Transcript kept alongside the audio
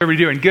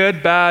Everybody doing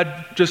good,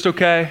 bad, just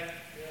okay?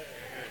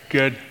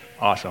 Good,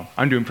 awesome.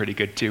 I'm doing pretty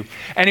good too.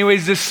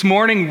 Anyways, this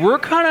morning we're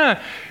kind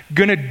of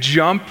gonna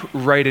jump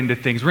right into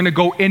things. We're gonna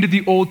go into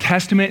the Old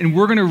Testament and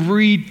we're gonna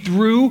read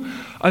through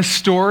a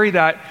story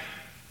that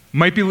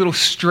might be a little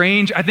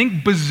strange. I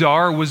think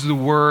bizarre was the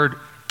word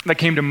that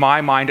came to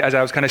my mind as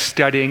I was kind of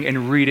studying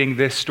and reading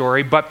this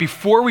story. But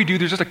before we do,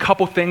 there's just a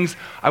couple things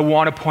I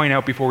want to point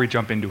out before we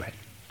jump into it.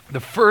 The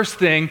first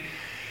thing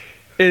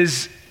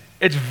is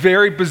it's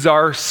very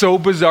bizarre, so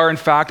bizarre, in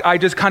fact. I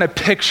just kind of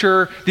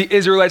picture the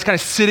Israelites kind of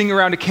sitting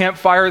around a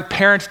campfire,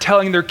 parents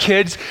telling their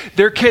kids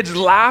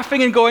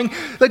laughing and going,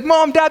 like,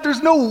 Mom, Dad,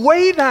 there's no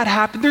way that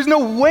happened. There's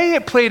no way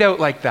it played out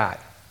like that.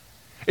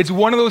 It's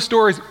one of those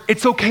stories,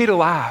 it's okay to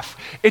laugh.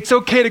 It's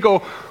okay to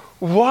go,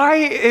 why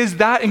is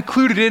that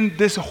included in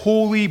this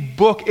holy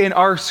book in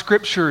our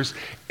scriptures?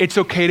 It's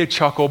okay to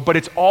chuckle, but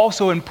it's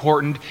also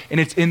important and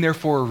it's in there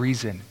for a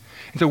reason.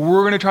 And so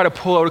we're going to try to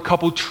pull out a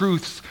couple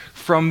truths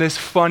from this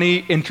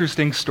funny,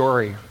 interesting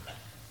story.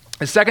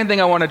 The second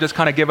thing I want to just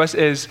kind of give us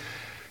is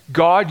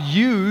God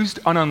used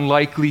an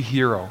unlikely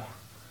hero.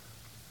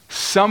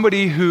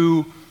 Somebody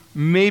who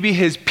maybe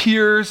his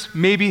peers,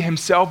 maybe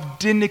himself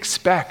didn't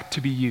expect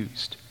to be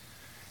used.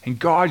 And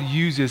God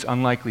uses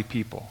unlikely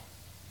people.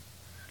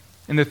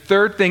 And the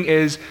third thing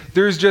is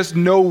there's just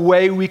no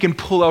way we can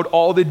pull out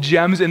all the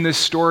gems in this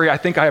story. I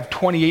think I have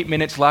 28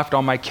 minutes left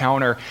on my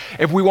counter.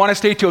 If we want to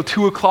stay till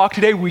 2 o'clock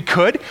today, we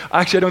could.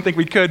 Actually, I don't think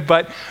we could,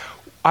 but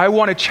I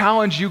want to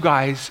challenge you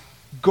guys,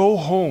 go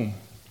home,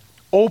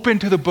 open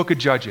to the book of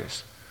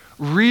Judges,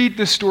 read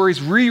the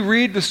stories,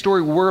 reread the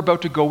story we're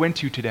about to go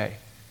into today,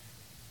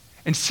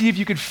 and see if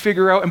you could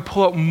figure out and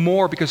pull out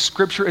more, because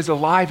Scripture is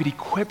alive, it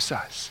equips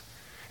us.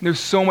 And there's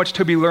so much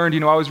to be learned. You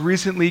know, I was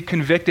recently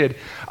convicted.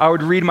 I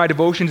would read my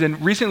devotions,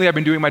 and recently I've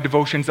been doing my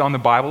devotions on the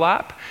Bible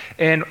app,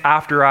 and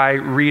after I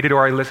read it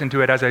or I listen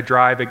to it as I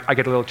drive, I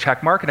get a little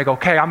check mark, and I go,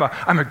 okay, I'm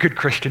a good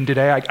Christian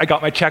today. I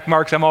got my check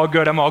marks, I'm all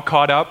good, I'm all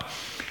caught up.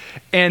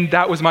 And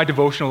that was my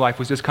devotional life,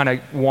 was just kind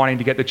of wanting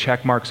to get the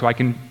check mark so I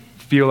can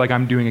feel like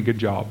I'm doing a good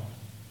job.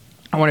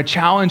 I want to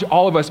challenge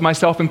all of us,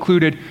 myself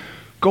included,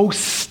 go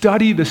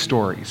study the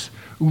stories.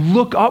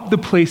 Look up the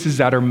places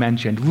that are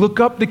mentioned.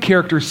 Look up the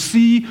characters.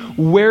 See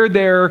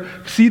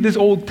this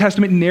Old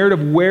Testament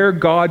narrative where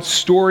God's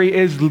story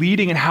is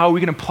leading and how we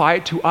can apply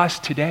it to us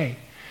today.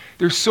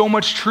 There's so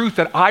much truth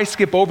that I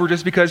skip over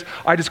just because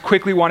I just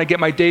quickly want to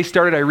get my day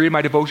started. I read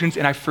my devotions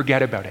and I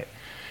forget about it.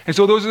 And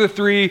so those are the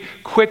three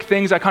quick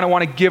things I kind of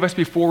want to give us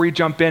before we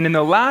jump in. And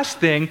the last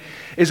thing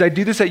is I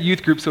do this at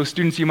youth group, so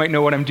students, you might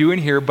know what I'm doing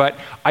here, but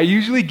I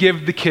usually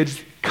give the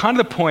kids kind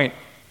of the point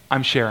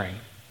I'm sharing.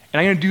 And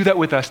I'm going to do that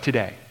with us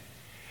today.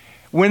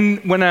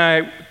 When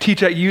I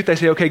teach at youth, I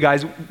say, okay,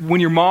 guys, when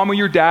your mom or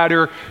your dad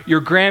or your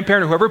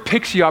grandparent or whoever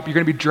picks you up, you're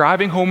going to be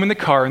driving home in the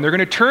car, and they're going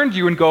to turn to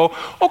you and go,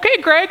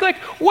 okay, Greg, like,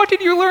 what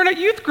did you learn at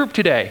youth group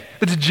today?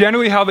 That's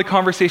generally how the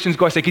conversations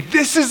go. I say, okay,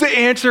 this is the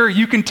answer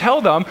you can tell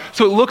them,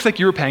 so it looks like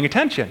you were paying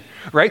attention,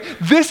 right?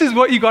 This is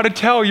what you got to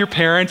tell your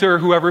parents or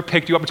whoever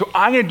picked you up. And so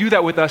I'm going to do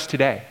that with us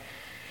today.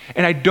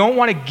 And I don't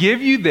want to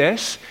give you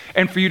this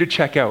and for you to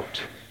check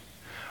out.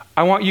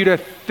 I want you to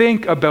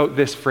think about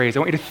this phrase. I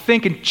want you to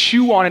think and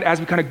chew on it as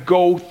we kind of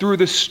go through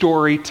the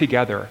story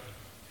together.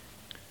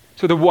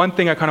 So the one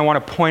thing I kind of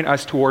want to point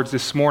us towards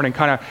this morning,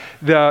 kind of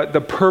the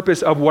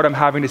purpose of what I'm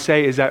having to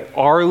say, is that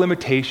our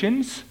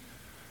limitations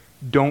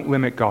don't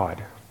limit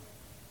God.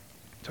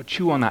 So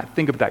chew on that.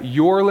 Think of that.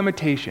 Your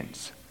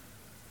limitations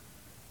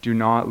do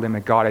not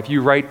limit God. If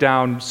you write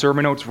down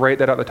sermon notes, write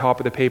that at the top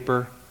of the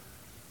paper.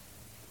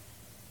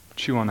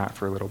 Chew on that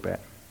for a little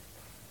bit.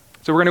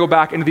 So we're going to go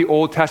back into the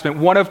Old Testament.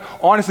 One of,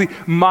 honestly,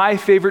 my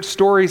favorite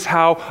stories,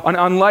 how an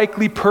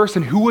unlikely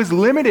person who was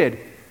limited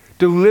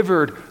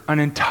delivered an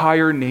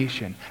entire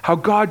nation. How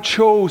God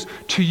chose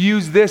to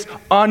use this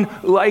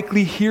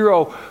unlikely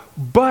hero,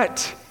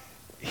 but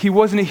he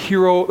wasn't a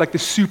hero like the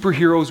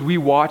superheroes we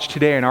watch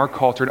today in our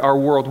culture, in our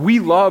world. We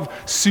love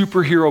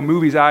superhero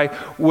movies.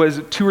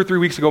 2 or 3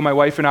 weeks ago, my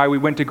wife and I, we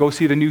went to go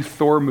see the new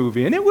Thor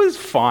movie, and it was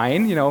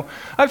fine. You know,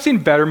 I've seen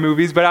better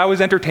movies, but I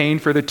was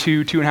entertained for the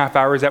 2.5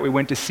 hours that we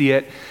went to see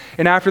it.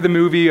 And after the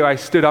movie, I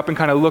stood up and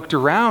kind of looked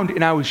around,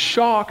 and I was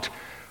shocked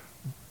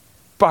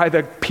by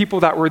the people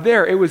that were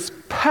there. It was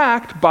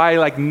packed by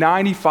like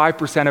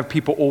 95% of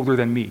people older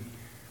than me.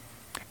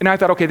 And I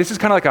thought, okay, this is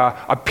kind of like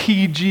a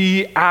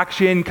PG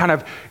action kind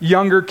of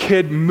younger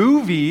kid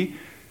movie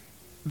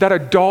that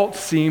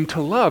adults seem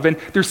to love. And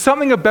there's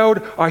something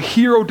about a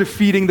hero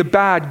defeating the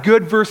bad,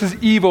 good versus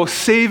evil,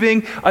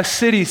 saving a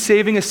city,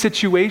 saving a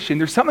situation.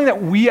 There's something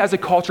that we as a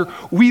culture,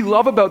 we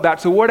love about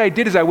that. So what I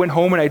did is I went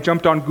home and I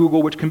jumped on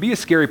Google, which can be a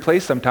scary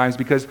place sometimes,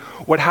 because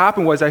what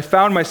happened was I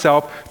found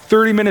myself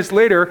 30 minutes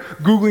later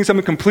Googling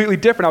something completely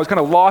different. I was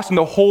kind of lost in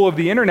the whole of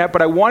the internet,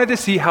 but I wanted to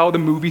see how the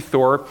movie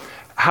Thor,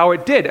 how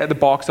it did at the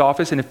box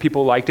office and if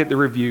people liked it, the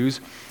reviews.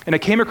 And I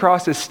came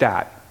across this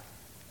stat.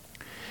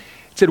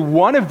 It said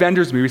one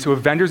Avengers movie, so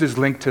Avengers is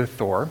linked to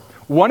Thor,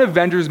 one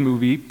Avengers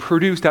movie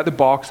produced at the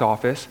box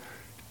office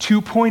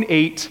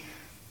 $2.8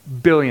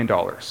 billion.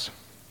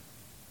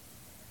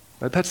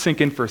 Let that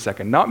sink in for a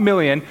second. Not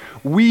million.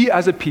 We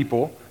as a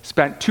people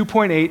spent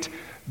 $2.8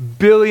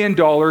 billion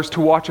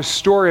to watch a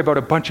story about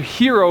a bunch of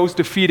heroes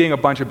defeating a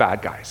bunch of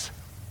bad guys.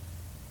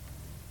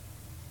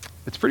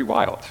 It's pretty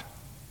wild.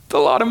 It's a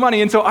lot of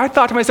money. And so I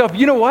thought to myself,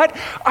 you know what?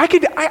 I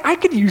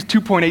could use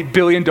 $2.8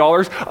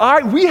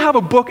 billion. We have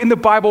a book in the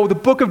Bible, the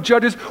book of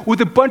Judges, with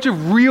a bunch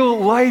of real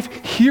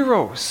life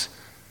heroes.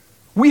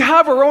 We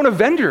have our own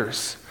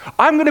Avengers.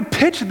 I'm going to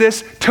pitch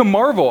this to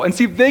Marvel and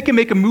see if they can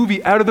make a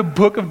movie out of the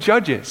book of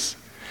Judges.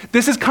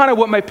 This is kind of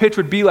what my pitch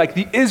would be like.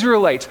 The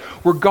Israelites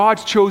were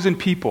God's chosen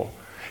people.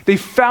 They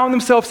found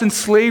themselves in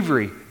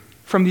slavery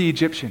from the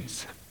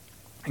Egyptians.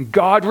 And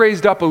God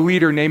raised up a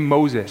leader named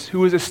Moses,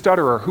 who was a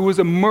stutterer, who was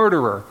a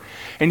murderer.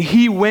 And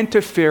he went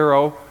to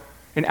Pharaoh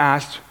and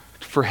asked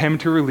for him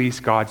to release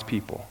God's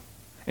people.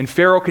 And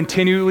Pharaoh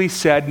continually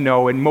said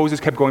no, and Moses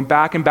kept going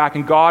back, and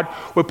God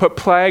would put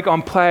plague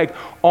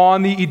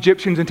on the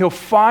Egyptians until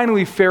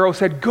finally Pharaoh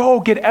said, "Go,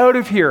 get out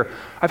of here.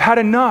 I've had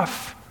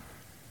enough."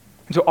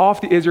 And so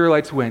off the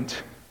Israelites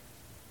went.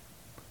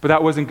 But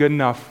that wasn't good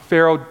enough.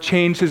 Pharaoh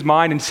changed his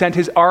mind and sent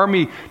his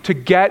army to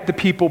get the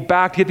people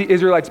back, to get the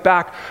Israelites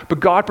back. But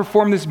God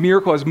performed this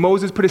miracle as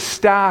Moses put his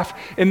staff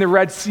in the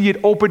Red Sea. It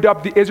opened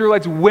up. The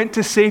Israelites went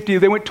to safety.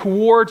 They went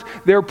towards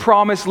their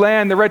promised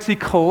land. The Red Sea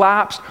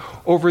collapsed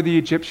over the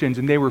Egyptians,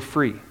 and they were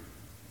free.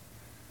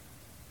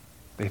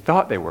 They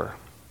thought they were.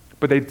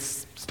 But they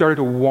started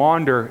to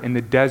wander in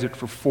the desert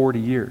for 40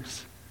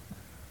 years.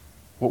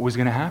 What was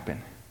going to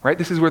happen? Right?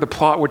 This is where the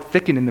plot would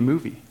thicken in the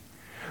movie.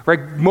 Right?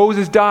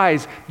 Moses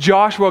dies.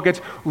 Joshua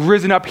gets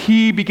risen up.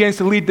 He begins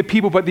to lead the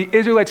people, but the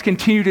Israelites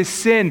continue to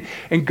sin,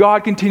 and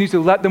God continues to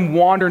let them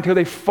wander until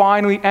they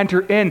finally enter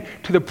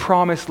into the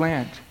promised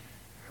land.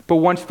 But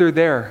once they're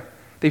there,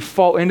 they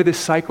fall into this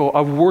cycle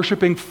of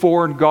worshiping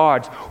foreign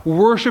gods,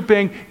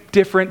 worshiping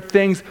different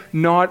things,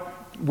 not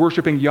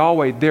worshiping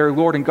Yahweh, their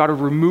Lord, and God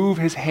would remove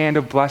his hand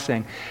of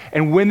blessing.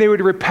 And when they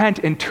would repent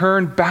and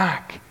turn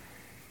back,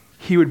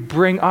 he would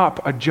bring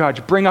up a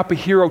judge, bring up a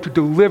hero to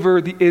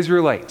deliver the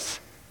Israelites.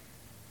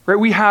 Right?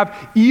 We have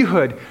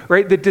Ehud,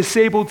 right, the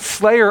disabled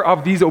slayer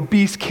of these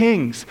obese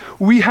kings.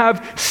 We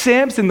have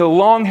Samson, the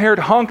long-haired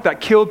hunk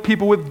that killed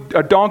people with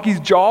a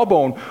donkey's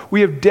jawbone. We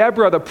have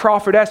Deborah, the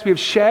prophetess. We have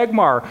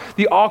Shagmar,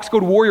 the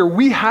ox-goad warrior.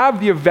 We have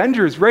the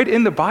Avengers right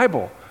in the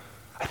Bible.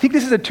 I think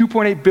this is a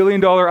 $2.8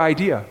 billion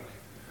idea.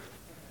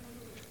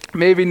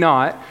 Maybe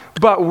not,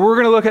 but we're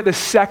going to look at the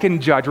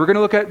second judge. We're going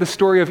to look at the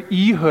story of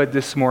Ehud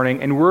this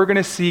morning, and we're going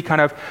to see kind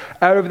of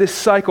out of this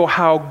cycle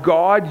how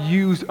God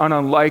used an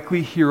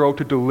unlikely hero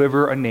to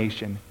deliver a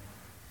nation.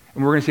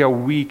 And we're going to see how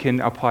we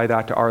can apply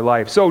that to our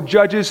life. So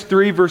Judges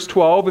 3, verse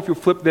 12, if you'll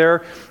flip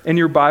there in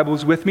your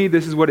Bibles with me,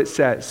 this is what it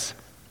says.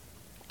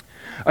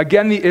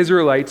 Again, the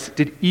Israelites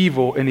did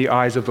evil in the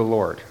eyes of the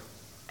Lord.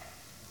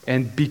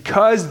 And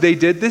because they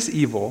did this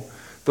evil,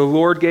 the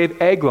Lord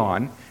gave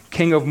Eglon,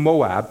 king of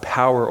Moab,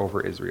 power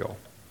over Israel.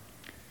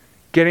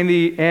 Getting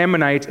the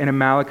Ammonites and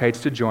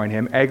Amalekites to join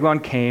him, Eglon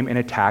came and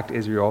attacked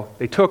Israel.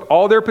 They took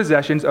all their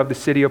possessions of the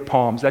city of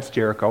palms, that's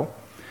Jericho.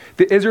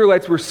 The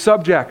Israelites were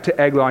subject to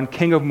Eglon,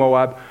 king of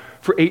Moab,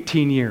 for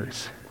 18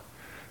 years.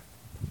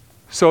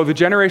 So the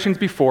generations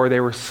before, they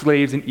were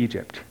slaves in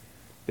Egypt.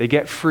 They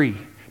get free.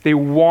 They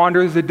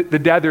wander the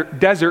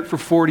desert for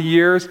 40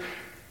 years.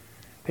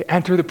 They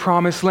enter the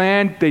promised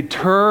land, they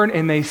turn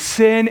and they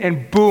sin,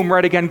 and boom,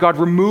 right again, God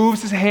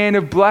removes his hand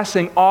of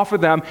blessing off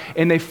of them,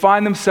 and they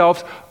find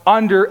themselves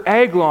under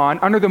Eglon,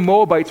 under the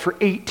Moabites for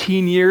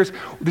 18 years.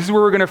 This is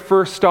where we're going to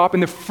first stop,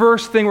 and the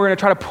first thing we're going to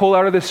try to pull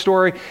out of this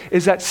story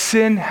is that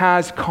sin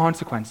has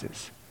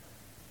consequences.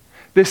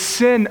 The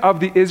sin of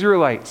the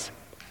Israelites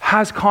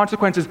has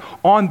consequences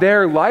on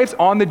their lives,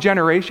 on the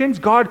generations.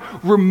 God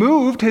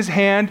removed his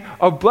hand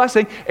of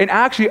blessing and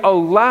actually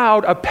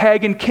allowed a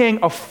pagan king,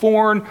 a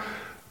foreign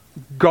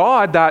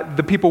God that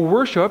the people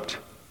worshipped,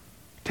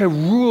 to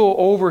rule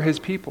over his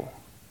people.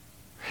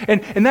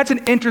 And that's an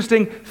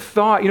interesting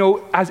thought. You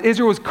know, as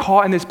Israel was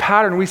caught in this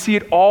pattern, we see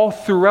it all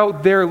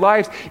throughout their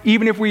lives.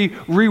 Even if we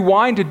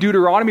rewind to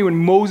Deuteronomy when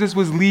Moses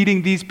was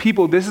leading these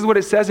people, this is what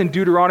it says in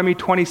Deuteronomy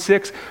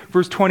 26,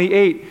 verse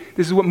 28.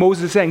 This is what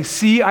Moses is saying.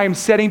 See, I am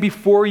setting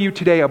before you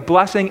today a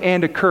blessing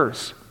and a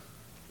curse.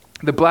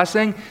 The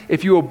blessing,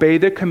 if you obey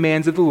the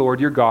commands of the Lord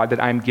your God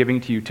that I am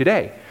giving to you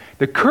today.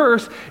 The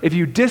curse, if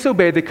you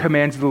disobey the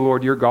commands of the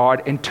Lord your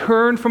God and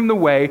turn from the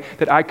way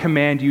that I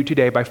command you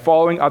today by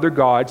following other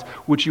gods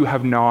which you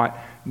have not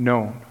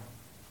known.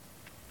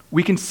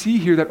 We can see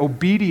here that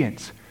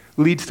obedience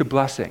leads to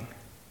blessing.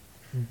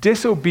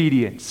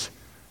 Disobedience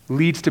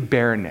leads to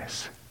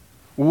barrenness.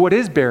 What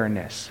is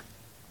barrenness?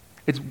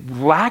 It's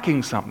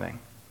lacking something.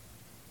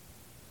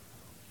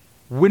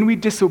 When we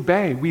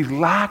disobey, we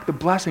lack the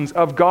blessings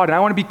of God. And I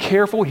want to be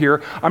careful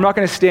here. I'm not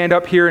going to stand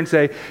up here and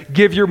say,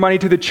 give your money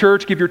to the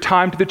church, give your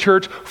time to the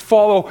church,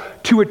 follow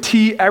to a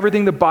T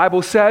everything the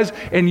Bible says,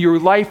 and your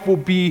life will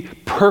be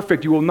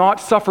perfect. You will not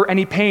suffer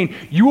any pain.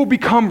 You will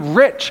become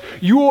rich.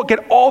 You will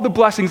get all the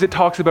blessings it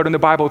talks about in the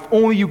Bible if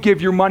only you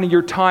give your money,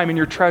 your time, and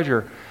your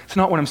treasure. It's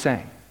not what I'm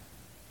saying.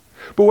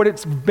 But what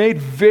it's made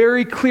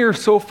very clear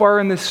so far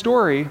in this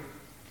story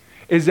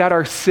is that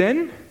our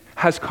sin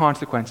has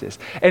consequences.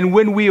 And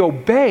when we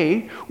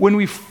obey, when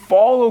we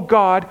follow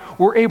God,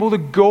 we're able to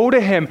go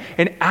to him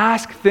and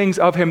ask things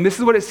of him. This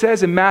is what it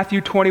says in Matthew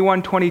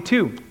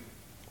 21:22.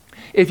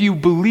 If you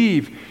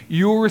believe,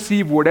 you will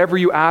receive whatever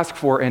you ask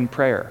for in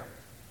prayer.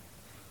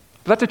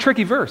 But that's a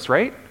tricky verse,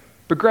 right?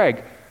 But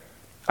Greg,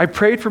 I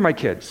prayed for my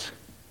kids.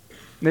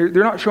 They're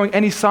not showing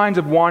any signs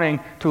of wanting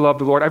to love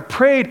the Lord. I've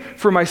prayed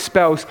for my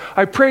spouse.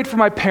 I've prayed for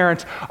my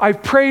parents.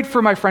 I've prayed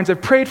for my friends.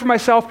 I've prayed for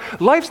myself.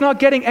 Life's not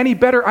getting any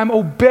better. I'm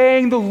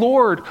obeying the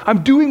Lord.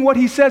 I'm doing what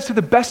he says to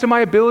the best of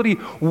my ability.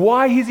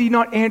 Why is he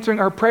not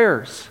answering our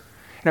prayers?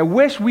 And I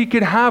wish we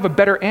could have a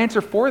better answer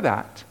for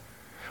that.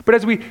 But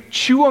as we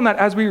chew on that,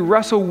 as we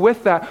wrestle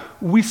with that,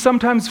 we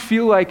sometimes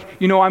feel like,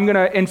 I'm going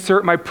to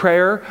insert my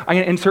prayer. I'm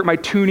going to insert my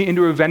toonie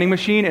into a vending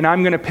machine, and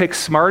I'm going to pick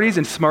Smarties,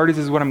 and Smarties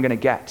is what I'm going to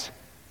get.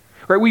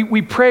 Right?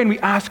 We pray and we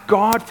ask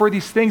God for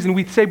these things, and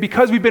we say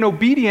because we've been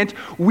obedient,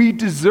 we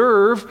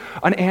deserve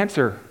an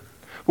answer.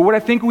 But what I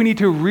think we need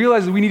to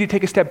realize is we need to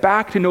take a step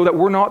back to know that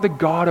we're not the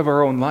God of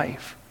our own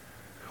life.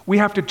 We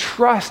have to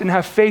trust and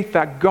have faith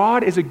that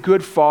God is a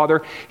good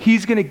Father.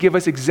 He's going to give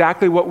us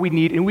exactly what we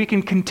need, and we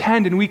can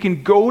contend and we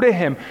can go to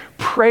him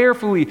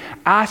prayerfully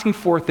asking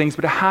for things,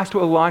 but it has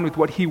to align with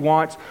what he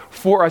wants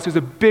for us. There's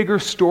a bigger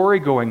story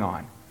going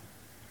on.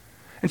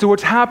 And so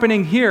what's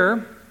happening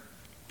here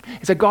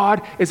is that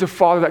God is a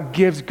Father that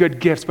gives good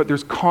gifts, but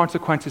there's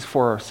consequences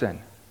for our sin.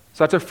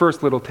 So that's our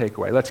first little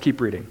takeaway. Let's keep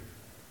reading.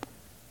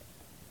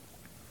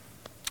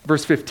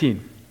 Verse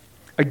 15.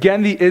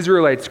 Again, the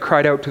Israelites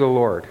cried out to the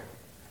Lord,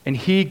 and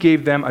he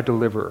gave them a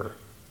deliverer,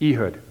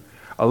 Ehud,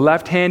 a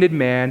left-handed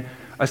man,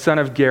 a son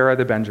of Gera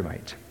the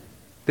Benjamite.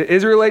 The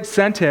Israelites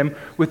sent him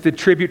with the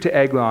tribute to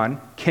Eglon,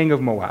 king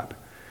of Moab.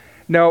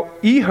 Now,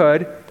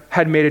 Ehud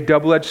had made a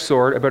double-edged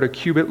sword about a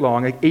cubit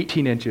long, like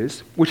 18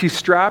 inches, which he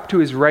strapped to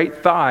his right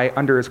thigh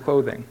under his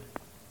clothing.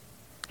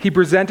 He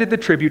presented the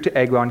tribute to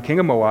Eglon, king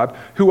of Moab,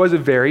 who was a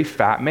very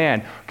fat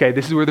man. Okay,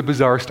 this is where the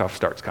bizarre stuff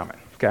starts coming,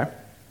 okay?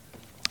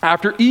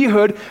 After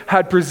Ehud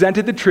had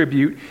presented the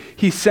tribute,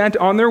 he sent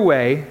on their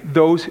way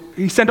those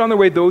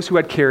who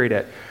had carried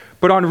it.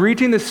 But on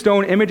reaching the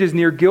stone images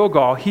near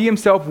Gilgal, he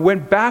himself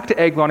went back to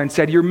Eglon and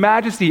said, "Your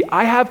Majesty,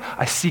 I have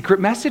a secret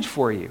message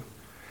for you."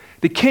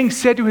 The king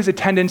said to his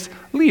attendants,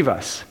 "Leave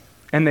us."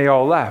 And they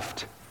all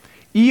left.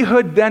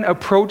 Ehud then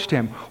approached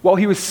him while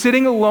he was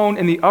sitting alone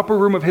in the upper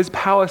room of his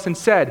palace and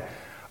said,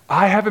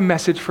 "I have a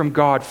message from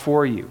God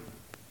for you."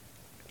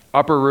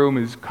 Upper room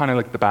is kind of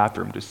like the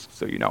bathroom, just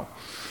so you know.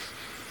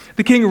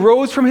 The king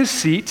rose from his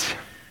seat.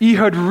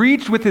 Ehud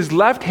reached with his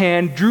left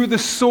hand, drew the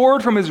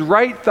sword from his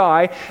right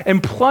thigh,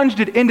 and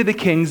plunged it into the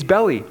king's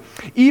belly.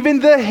 Even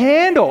the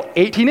handle,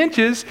 18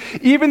 inches,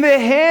 even the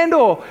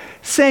handle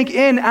sank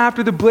in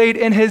after the blade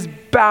and his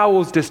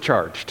bowels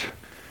discharged.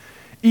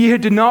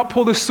 Ehud did not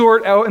pull the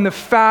sword out, and the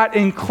fat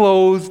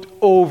enclosed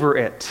over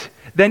it.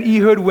 Then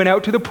Ehud went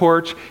out to the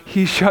porch.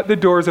 He shut the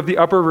doors of the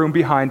upper room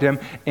behind him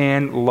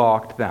and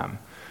locked them.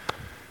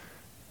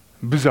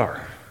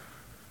 Bizarre.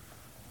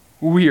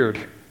 Weird.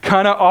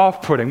 Kind of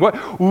off-putting.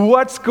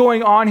 What's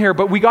going on here?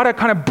 But we got to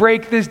kind of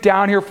break this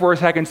down here for a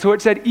second. So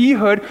it said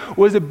Ehud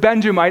was a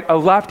Benjamite, a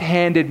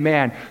left-handed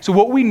man. So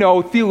what we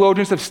know,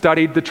 theologians have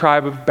studied the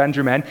tribe of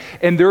Benjamin,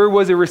 and there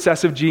was a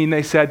recessive gene,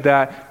 they said,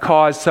 that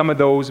caused some of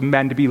those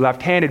men to be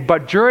left-handed.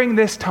 But during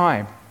this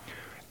time,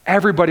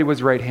 everybody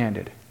was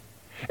right-handed.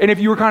 And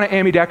if you were kind of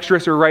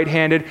ambidextrous or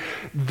right-handed,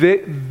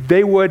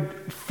 they would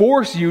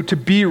force you to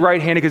be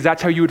right-handed because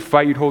that's how you would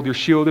fight. You'd hold your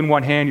shield in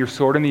one hand, your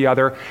sword in the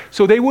other.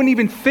 So they wouldn't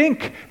even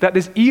think that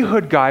this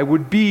Ehud guy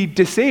would be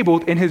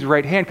disabled in his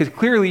right hand because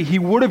clearly he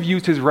would have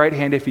used his right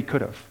hand if he could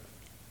have.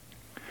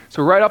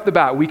 So right off the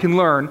bat, we can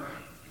learn,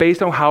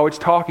 based on how it's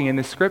talking in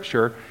this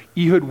scripture,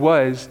 Ehud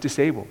was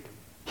disabled.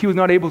 He was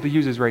not able to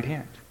use his right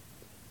hand.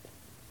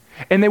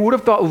 And they would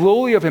have thought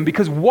lowly of him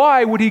because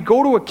why would he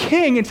go to a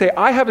king and say,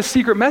 "I have a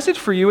secret message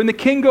for you"? And the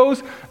king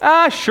goes,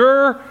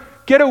 "Sure,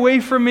 get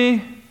away from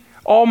me.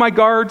 All my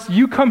guards,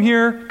 you come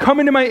here, come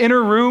into my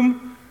inner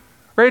room."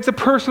 Right? It's a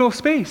personal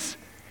space.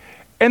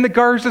 And the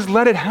guards just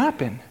let it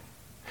happen.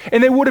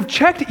 And they would have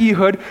checked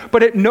Ehud,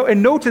 but it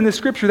notes in the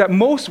scripture that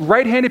most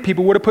right-handed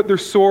people would have put their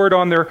sword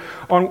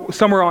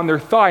somewhere on their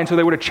thigh, and so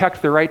they would have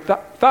checked their right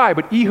thigh,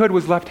 but Ehud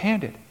was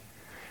left-handed.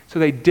 So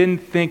they didn't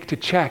think to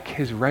check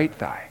his right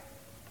thigh.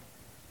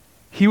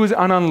 He was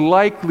an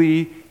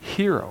unlikely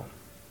hero.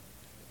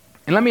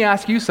 And let me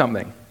ask you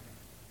something.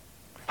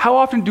 How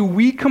often do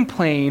we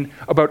complain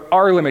about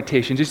our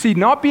limitations? You see,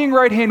 not being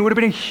right-handed would have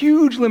been a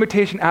huge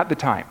limitation at the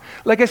time.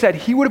 Like I said,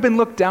 he would have been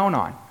looked down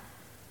on.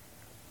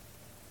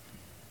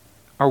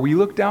 Are we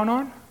looked down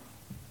on?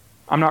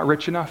 I'm not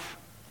rich enough.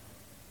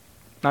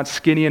 Not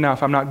skinny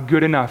enough. I'm not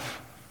good enough.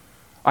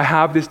 I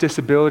have this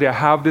disability. I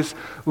have this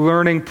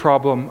learning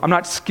problem. I'm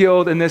not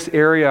skilled in this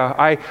area.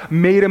 I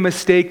made a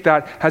mistake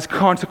that has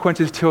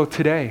consequences till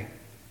today.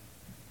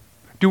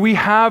 Do we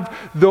have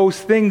those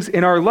things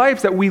in our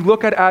lives that we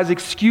look at as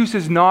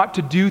excuses not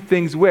to do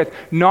things with,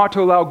 not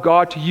to allow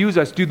God to use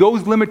us? Do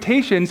those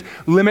limitations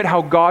limit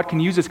how God can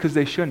use us? Because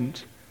they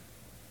shouldn't.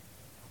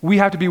 We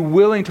have to be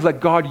willing to let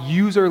God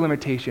use our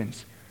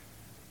limitations.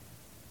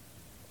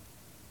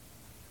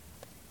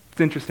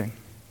 It's interesting.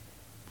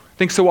 I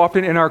think so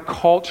often in our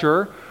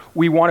culture,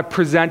 we want to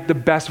present the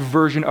best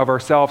version of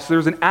ourselves. So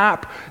there's an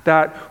app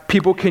that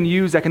people can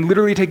use that can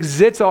literally take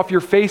zits off your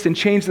face and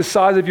change the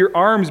size of your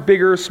arms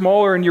bigger or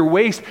smaller and your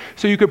waist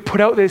so you could put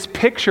out this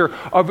picture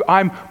of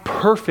I'm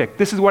perfect.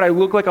 This is what I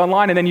look like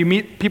online. And then you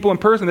meet people in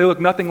person, they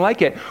look nothing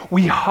like it.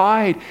 We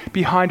hide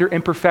behind our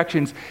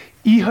imperfections.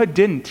 Ehud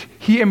didn't.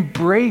 He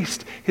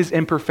embraced his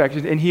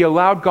imperfections and he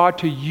allowed God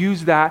to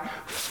use that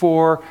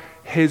for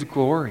his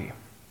glory.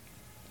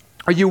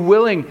 Are you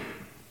willing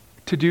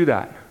to do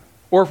that?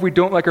 Or if we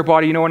don't like our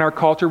body, in our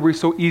culture, we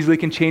so easily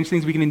can change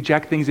things. We can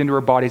inject things into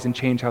our bodies and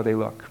change how they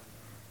look.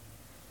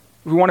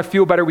 If we want to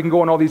feel better, we can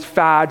go on all these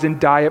fads and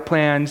diet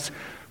plans.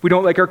 If we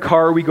don't like our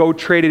car, we go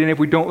trade it in. If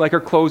we don't like our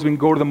clothes, we can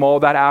go to the mall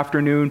that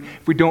afternoon.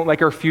 If we don't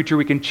like our future,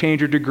 we can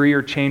change our degree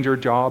or change our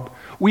job.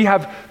 We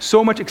have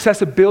so much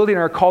accessibility in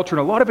our culture,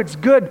 and a lot of it's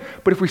good,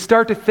 but if we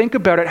start to think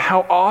about it,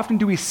 how often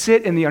do we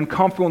sit in the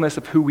uncomfortableness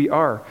of who we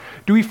are?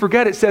 Do we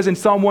forget it says in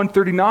Psalm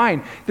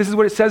 139, this is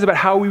what it says about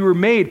how we were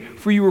made.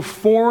 For you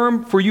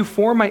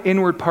formed my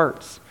inward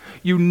parts.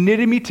 You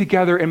knitted me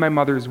together in my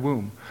mother's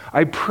womb.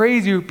 I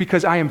praise you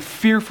because I am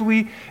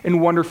fearfully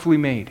and wonderfully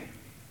made.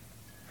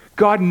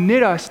 God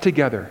knit us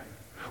together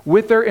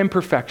with our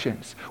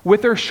imperfections,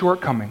 with our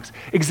shortcomings,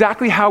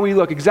 exactly how we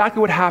look, exactly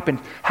what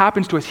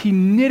happens to us. He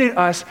knitted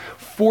us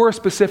for a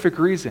specific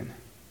reason.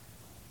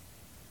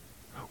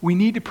 We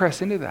need to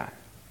press into that.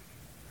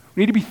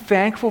 We need to be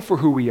thankful for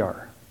who we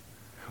are.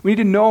 We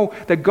need to know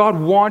that God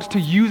wants to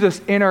use us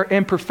in our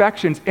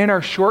imperfections, in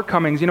our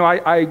shortcomings. I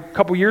a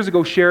couple years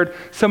ago shared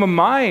some of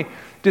my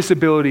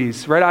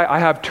disabilities, right? I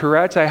have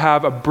Tourette's, I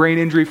have a brain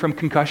injury from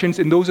concussions,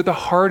 and those are the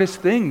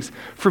hardest things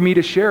for me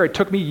to share. It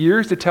took me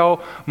years to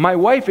tell my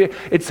wife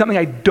it's something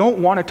I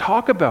don't want to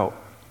talk about.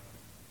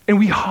 And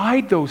we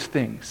hide those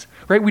things,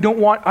 right? We don't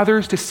want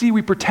others to see.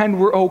 We pretend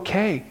we're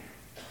okay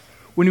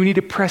when we need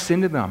to press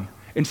into them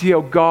and see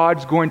how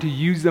God's going to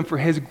use them for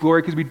his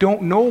glory, because we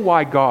don't know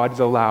why God has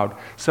allowed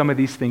some of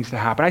these things to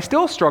happen. I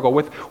still struggle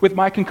with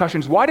my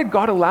concussions. Why did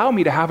God allow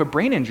me to have a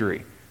brain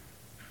injury?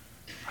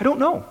 I don't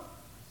know.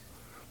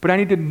 But I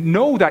need to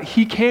know that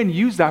he can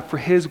use that for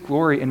his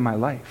glory in my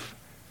life.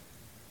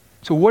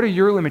 So what are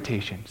your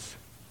limitations?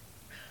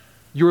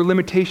 Your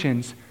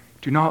limitations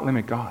do not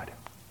limit God.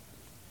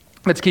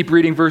 Let's keep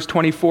reading verse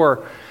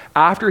 24.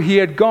 After he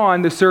had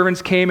gone, the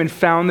servants came and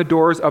found the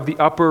doors of the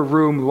upper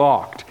room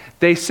locked.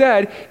 They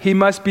said he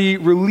must be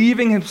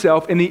relieving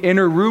himself in the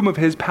inner room of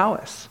his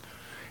palace.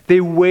 They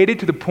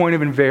waited to the point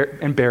of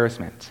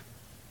embarrassment.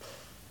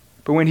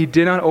 But when he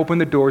did not open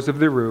the doors of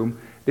the room,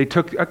 they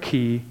took a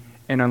key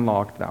and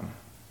unlocked them.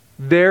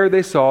 There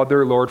they saw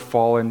their Lord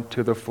fallen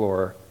to the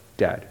floor,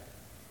 dead.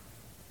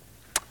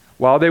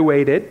 While they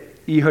waited,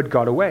 Ehud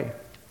got away.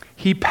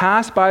 He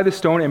passed by the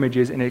stone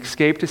images and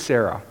escaped to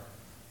Sarah.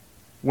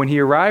 When he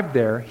arrived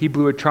there, he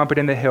blew a trumpet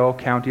in the hill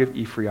country of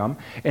Ephraim,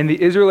 and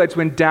the Israelites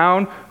went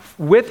down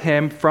with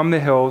him from the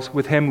hills,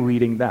 with him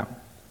leading them.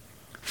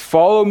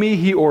 Follow me,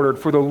 he ordered,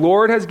 for the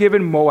Lord has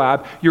given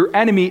Moab, your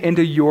enemy,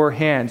 into your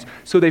hands.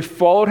 So they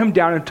followed him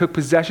down and took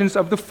possession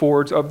of the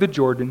fords of the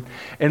Jordan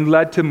and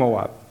led to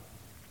Moab.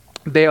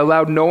 They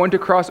allowed no one to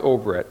cross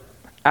over it.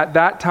 At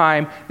that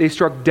time, they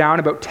struck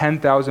down about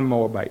 10,000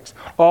 Moabites,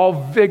 all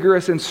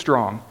vigorous and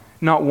strong.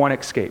 Not one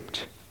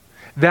escaped.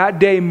 That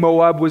day,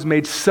 Moab was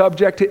made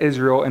subject to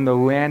Israel, and the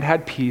land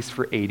had peace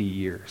for 80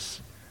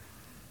 years.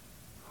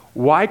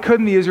 Why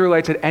couldn't the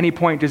Israelites at any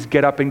point just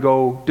get up and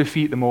go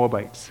defeat the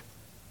Moabites?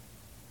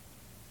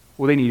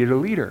 Well, they needed a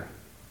leader.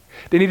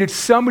 They needed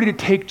somebody to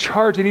take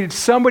charge. They needed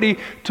somebody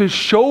to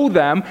show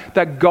them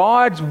that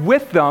God's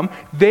with them.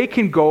 They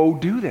can go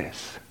do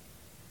this.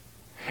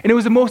 And it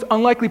was the most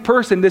unlikely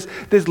person, this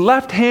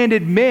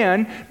left-handed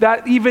man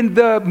that even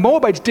the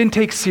Moabites didn't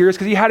take serious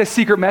because he had a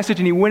secret message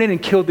and he went in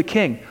and killed the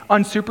king,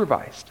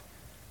 unsupervised.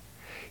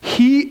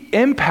 He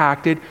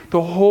impacted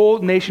the whole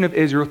nation of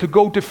Israel to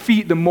go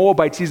defeat the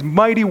Moabites, these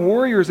mighty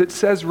warriors, it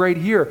says right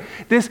here.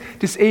 This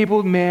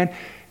disabled man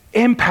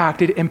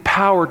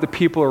empowered the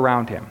people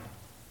around him.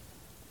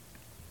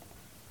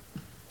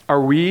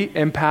 Are we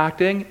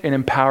impacting and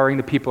empowering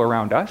the people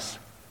around us?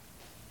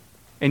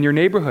 In your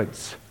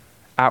neighborhoods,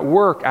 at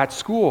work, at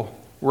school,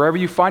 wherever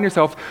you find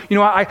yourself.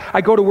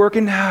 I go to work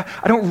and I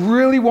don't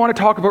really want to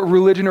talk about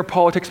religion or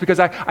politics because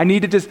I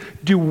need to just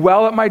do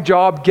well at my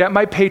job, get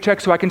my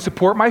paycheck so I can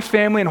support my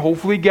family and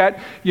hopefully get,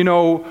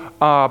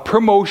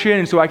 promotion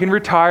and so I can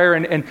retire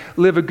and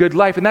live a good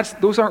life. And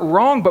those aren't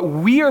wrong, but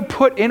we are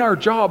put in our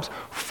jobs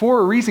for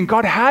a reason.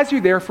 God has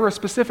you there for a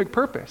specific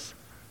purpose.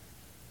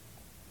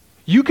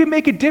 You can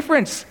make a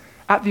difference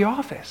at the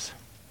office.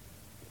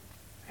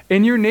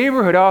 In your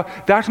neighborhood,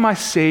 that's my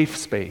safe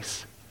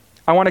space.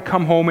 I want to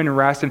come home and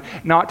rest and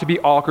not to be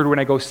awkward when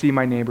I go see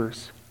my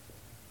neighbors.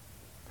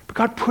 But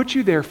God put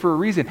you there for a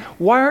reason.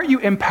 Why aren't you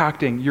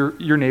impacting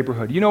your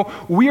neighborhood? You know,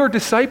 we are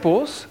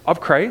disciples of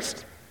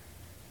Christ,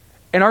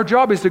 and our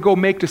job is to go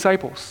make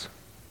disciples.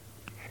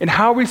 And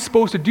how are we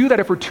supposed to do that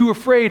if we're too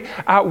afraid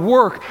at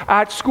work,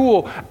 at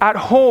school, at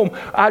home,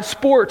 at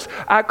sports,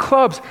 at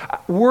clubs,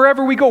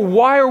 wherever we go?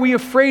 Why are we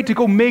afraid to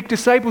go make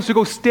disciples, to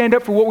go stand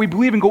up for what we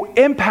believe and go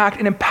impact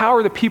and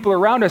empower the people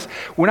around us?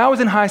 When I was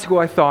in high school,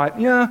 I thought,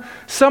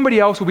 somebody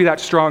else will be that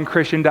strong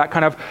Christian that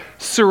kind of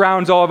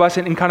surrounds all of us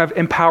and kind of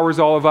empowers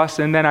all of us.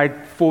 And then I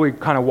fully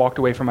kind of walked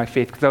away from my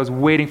faith because I was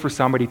waiting for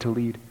somebody to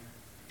lead.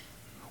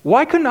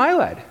 Why couldn't I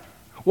lead?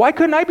 Why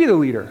couldn't I be the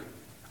leader?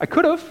 I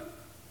could have.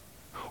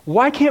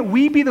 Why can't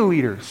we be the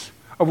leaders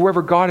of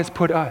wherever God has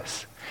put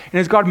us? And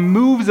as God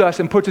moves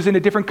us and puts us into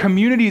different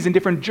communities and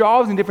different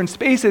jobs and different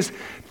spaces,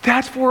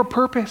 that's for a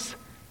purpose.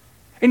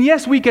 And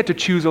yes, we get to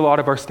choose a lot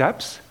of our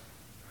steps,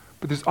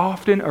 but there's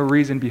often a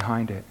reason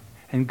behind it.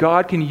 And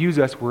God can use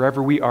us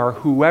wherever we are,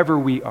 whoever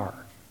we are.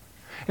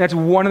 And that's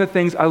one of the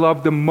things I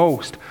love the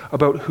most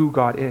about who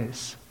God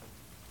is.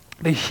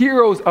 The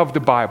heroes of the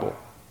Bible,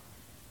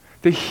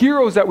 the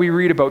heroes that we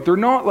read about, they're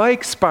not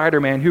like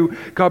Spider-Man who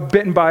got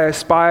bitten by a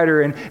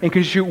spider and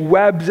can shoot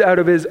webs out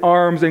of his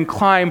arms and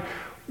climb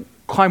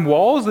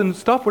walls and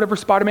stuff, whatever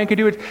Spider-Man can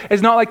do.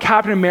 It's not like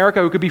Captain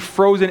America who could be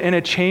frozen in a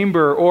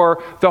chamber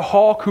or the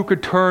Hulk who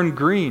could turn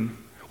green.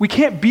 We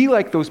can't be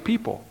like those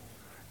people.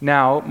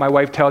 Now, my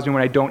wife tells me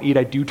when I don't eat,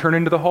 I do turn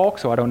into the Hulk,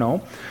 so I don't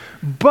know.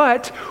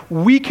 But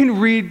we can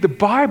read the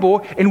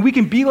Bible and we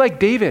can be like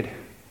David.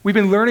 We've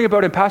been learning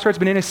about him. Pastor Ed's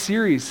been in a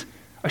series,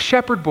 a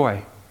shepherd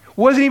boy.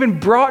 Wasn't even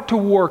brought to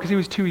war because he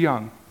was too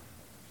young.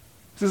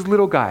 This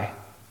little guy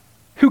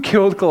who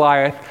killed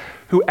Goliath,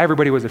 who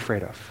everybody was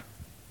afraid of.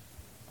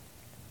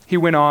 He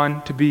went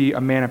on to be a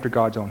man after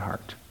God's own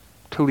heart,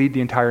 to lead the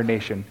entire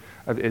nation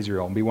of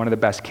Israel and be one of the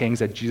best kings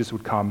that Jesus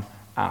would come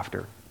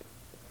after.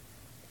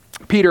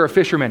 Peter, a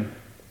fisherman.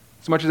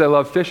 As much as I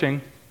love fishing,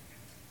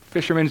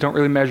 fishermen don't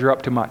really measure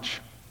up to much.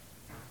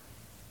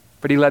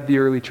 But he led the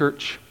early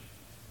church.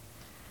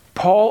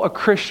 Paul, a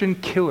Christian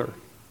killer.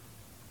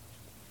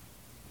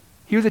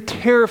 He was a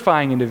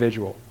terrifying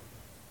individual.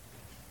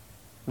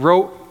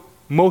 Wrote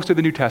most of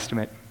the New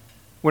Testament.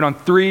 Went on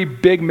 3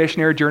 big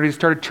missionary journeys,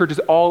 started churches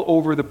all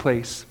over the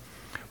place.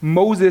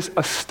 Moses,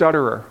 a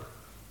stutterer,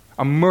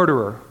 a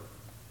murderer,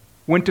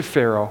 went to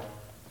Pharaoh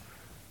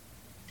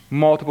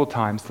multiple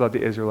times to let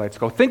the Israelites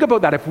go. Think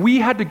about that. If we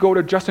had to go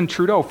to Justin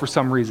Trudeau for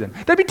some reason,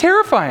 that'd be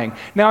terrifying.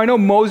 Now, I know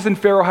Moses and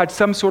Pharaoh had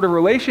some sort of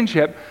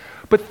relationship,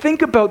 but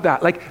think about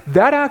that. Like,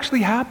 that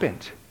actually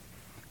happened.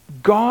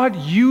 God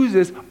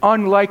uses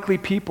unlikely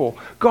people.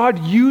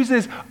 God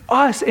uses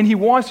us, and he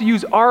wants to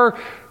use our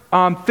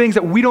things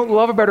that we don't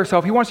love about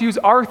ourselves. He wants to use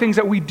our things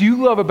that we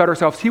do love about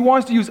ourselves. He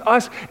wants to use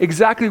us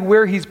exactly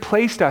where he's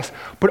placed us,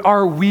 but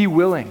are we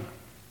willing?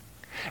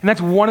 And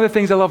that's one of the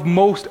things I love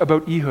most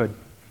about Ehud.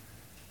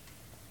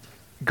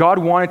 God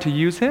wanted to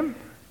use him,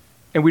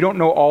 and we don't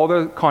know all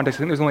the context. I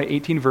think there's only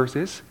 18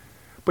 verses,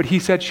 but he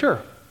said,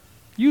 sure,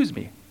 use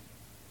me.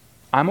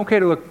 I'm okay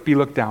to be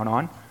looked down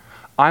on.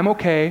 I'm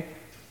okay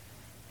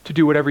to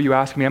do whatever you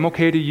ask me. I'm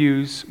okay to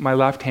use my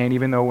left hand,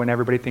 even though when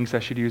everybody thinks I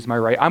should use my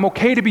right. I'm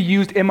okay to be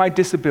used in my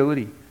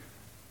disability.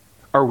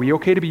 Are we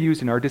okay to be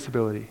used in our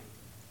disability?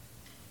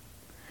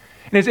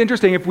 And it's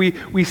interesting, if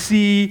we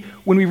see,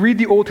 when we read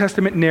the Old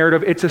Testament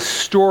narrative, it's a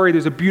story.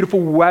 There's a beautiful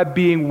web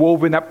being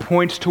woven that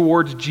points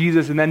towards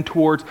Jesus and then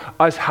towards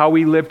us, how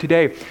we live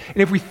today. And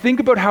if we think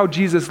about how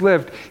Jesus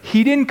lived,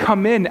 he didn't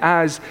come in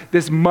as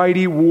this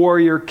mighty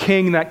warrior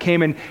king that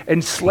came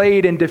and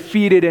slayed and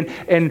defeated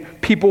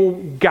and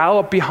people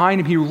galloped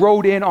behind him. He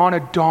rode in on a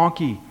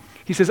donkey.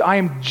 He says, I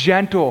am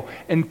gentle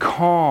and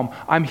calm.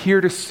 I'm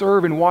here to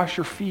serve and wash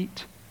your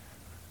feet.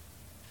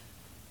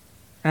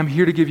 And I'm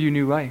here to give you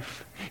new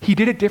life. He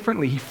did it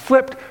differently. He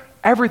flipped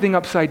everything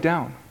upside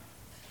down.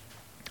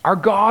 Our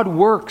God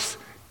works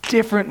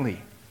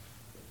differently.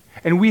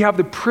 And we have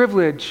the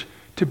privilege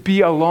to be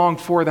along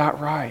for that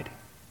ride.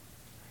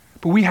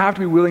 But we have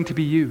to be willing to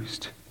be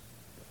used.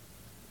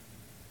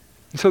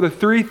 And so the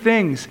 3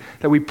 things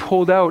that we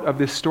pulled out of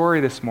this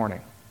story this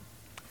morning.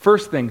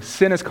 First thing,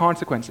 sin has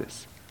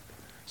consequences.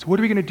 So what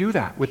are we going to do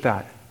with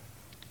that?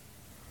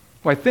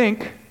 Well, I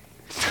think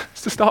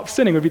to stop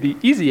sinning would be the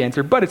easy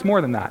answer, but it's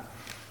more than that.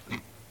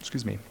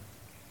 Excuse me.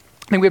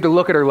 I think we have to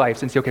look at our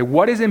lives and say, okay,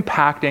 what is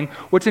impacting,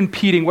 what's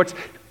impeding,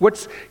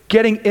 what's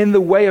getting in the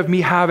way of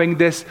me having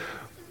this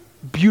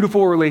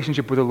beautiful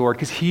relationship with the Lord?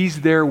 Because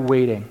he's there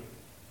waiting.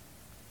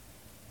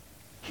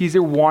 He's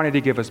there wanting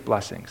to give us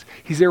blessings.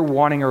 He's there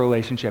wanting a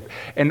relationship.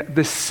 And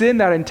the sin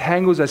that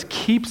entangles us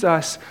keeps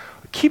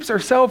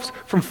ourselves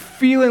from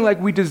feeling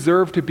like we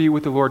deserve to be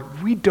with the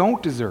Lord. We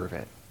don't deserve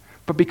it.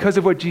 But because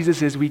of what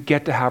Jesus is, we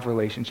get to have a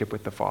relationship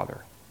with the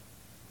Father.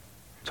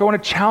 So I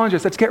want to challenge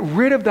us. Let's get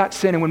rid of that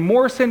sin. And when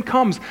more sin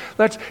comes,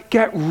 let's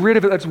get rid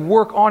of it. Let's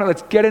work on it.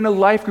 Let's get in a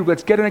life group.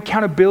 Let's get an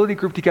accountability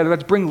group together.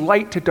 Let's bring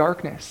light to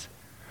darkness.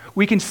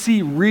 We can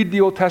read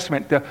the Old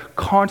Testament. The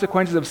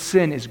consequences of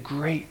sin is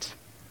great.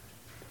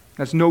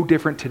 That's no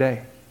different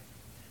today.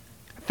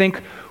 I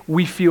think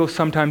we feel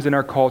sometimes in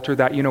our culture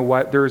that, you know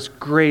what, there's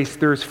grace,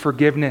 there's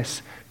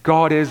forgiveness.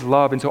 God is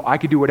love, and so I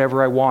could do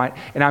whatever I want,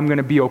 and I'm going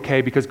to be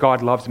okay because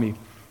God loves me.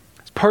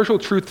 It's partial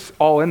truths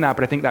all in that,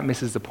 but I think that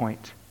misses the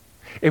point.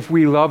 If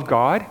we love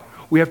God,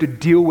 we have to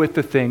deal with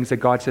the things that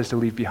God says to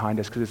leave behind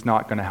us because it's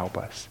not going to help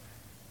us.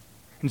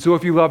 And so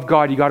if you love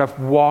God, you got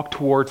to walk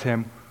towards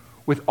him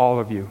with all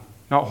of you,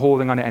 not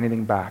holding on to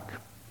anything back.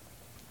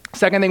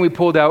 Second thing we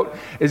pulled out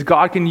is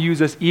God can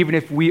use us even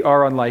if we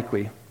are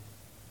unlikely.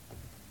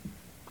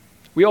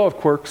 We all have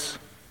quirks.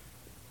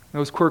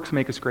 Those quirks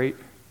make us great.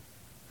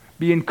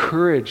 Be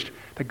encouraged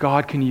that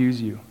God can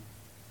use you,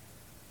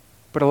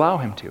 but allow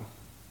him to.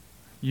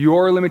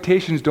 Your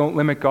limitations don't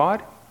limit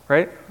God,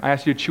 right? I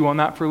asked you to chew on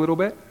that for a little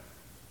bit.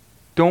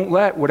 Don't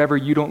let whatever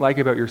you don't like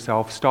about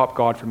yourself stop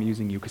God from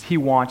using you, because he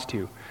wants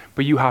to,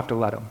 but you have to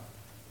let him.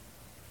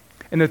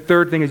 And the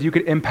third thing is you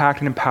could impact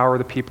and empower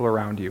the people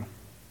around you.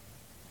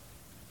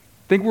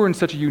 I think we're in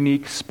such a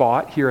unique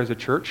spot here as a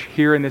church,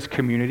 here in this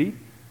community.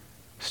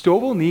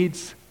 Stouffville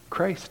needs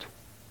Christ.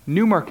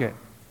 Newmarket,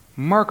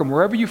 Markham,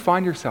 wherever you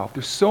find yourself,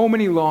 there's so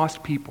many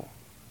lost people.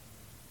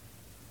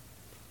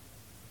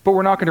 But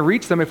we're not going to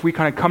reach them if we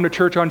kind of come to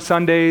church on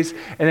Sundays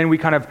and then we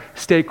kind of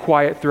stay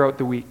quiet throughout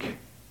the week.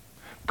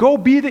 Go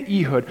be the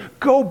Ehud.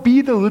 Go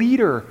be the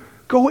leader.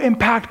 Go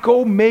impact.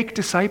 Go make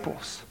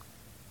disciples.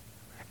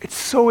 It's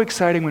so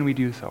exciting when we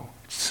do so.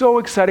 It's so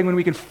exciting when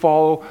we can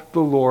follow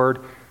the Lord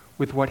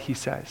with what he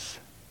says.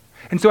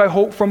 And so I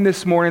hope from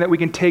this morning that we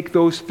can take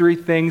those three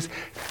things,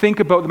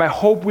 think about them. I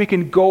hope we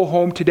can go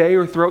home today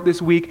or throughout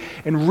this week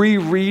and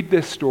reread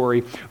this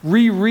story,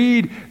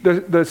 reread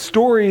the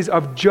stories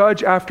of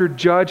judge after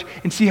judge,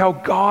 and see how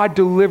God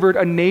delivered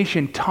a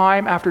nation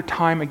time after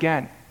time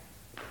again.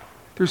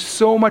 There's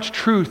so much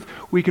truth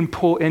we can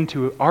pull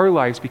into our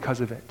lives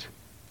because of it.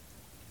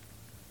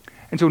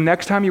 And so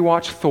next time you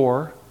watch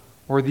Thor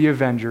or The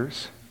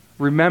Avengers,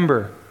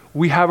 remember,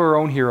 we have our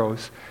own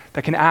heroes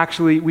that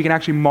we can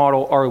actually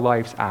model our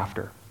lives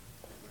after.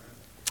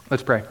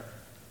 Let's pray.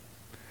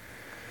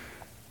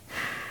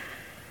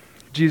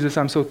 Jesus,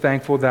 I'm so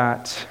thankful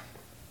that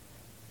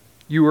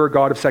you are a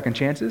God of second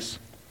chances.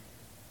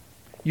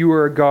 You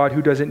are a God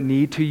who doesn't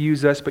need to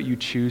use us, but you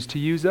choose to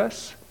use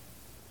us.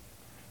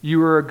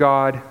 You are a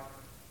God,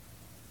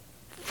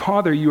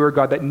 Father, you are a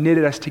God that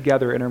knitted us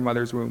together in our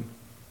mother's womb.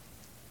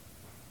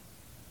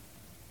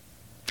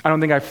 I don't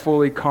think I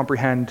fully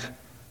comprehend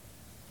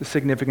the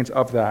significance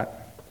of that.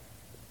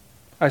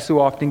 I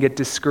so often get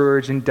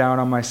discouraged and down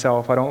on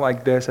myself. I don't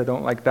like this, I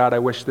don't like that, I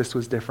wish this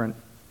was different.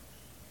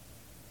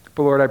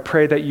 But Lord, I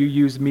pray that you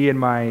use me in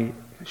my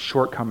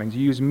shortcomings.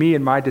 You use me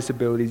in my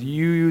disabilities.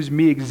 You use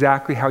me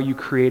exactly how you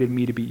created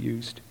me to be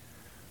used.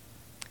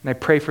 And I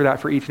pray for that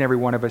for each and every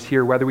one of us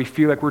here, whether we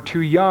feel like we're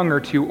too young or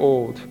too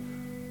old,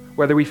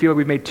 whether we feel like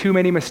we've made too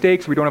many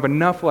mistakes, we don't have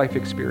enough life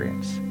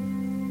experience.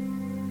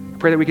 I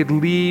pray that we could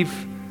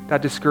leave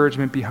that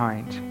discouragement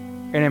behind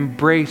and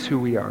embrace who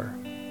we are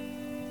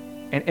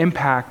and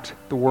impact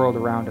the world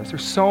around us.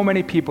 There's so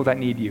many people that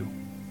need you.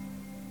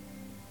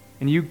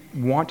 And you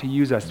want to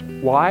use us.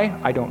 Why?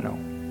 I don't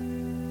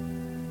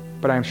know.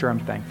 But I'm sure I'm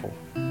thankful.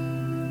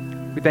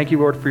 We thank you,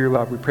 Lord, for your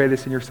love. We pray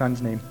this in your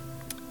Son's name.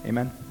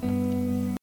 Amen.